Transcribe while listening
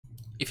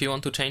If you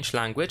want to change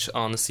language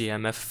on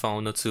CMF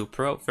Phone 2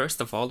 Pro, first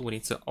of all, we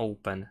need to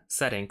open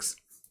Settings.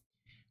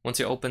 Once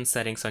you open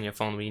Settings on your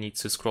phone, we need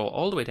to scroll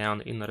all the way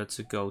down in order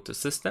to go to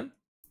System.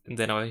 And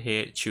then over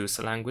here, choose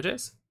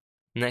Languages.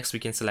 Next, we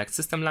can select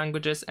System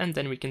Languages, and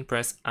then we can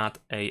press Add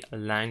a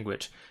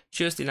Language.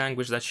 Choose the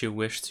language that you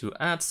wish to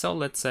add. So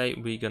let's say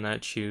we're gonna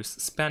choose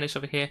Spanish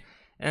over here.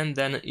 And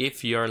then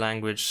if your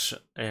language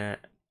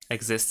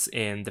exists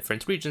in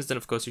different regions, then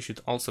of course you should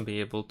also be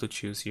able to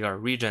choose your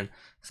region.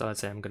 So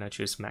let's say I'm gonna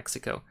choose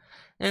Mexico.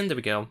 And there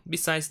we go.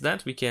 Besides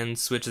that, we can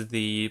switch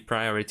the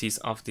priorities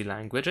of the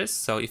languages.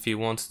 So if you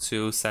want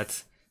to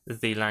set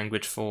the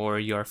language for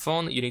your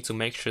phone, you need to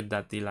make sure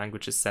that the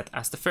language is set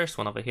as the first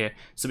one over here.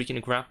 So we can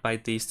grab by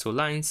these two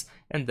lines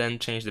and then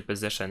change the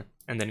position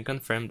and then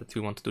confirm that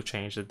we want to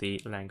change the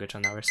language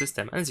on our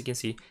system. As you can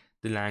see,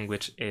 the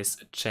language is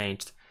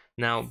changed.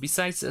 Now,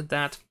 besides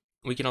that,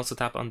 we can also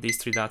tap on these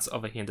three dots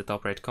over here in the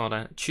top right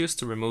corner, choose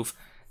to remove,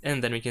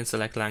 and then we can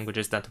select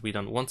languages that we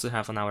don't want to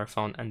have on our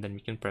phone, and then we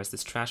can press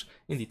this trash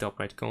in the top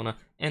right corner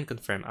and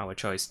confirm our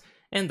choice.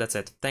 And that's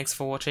it. Thanks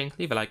for watching,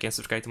 leave a like and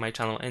subscribe to my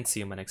channel, and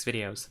see you in my next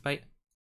videos. Bye!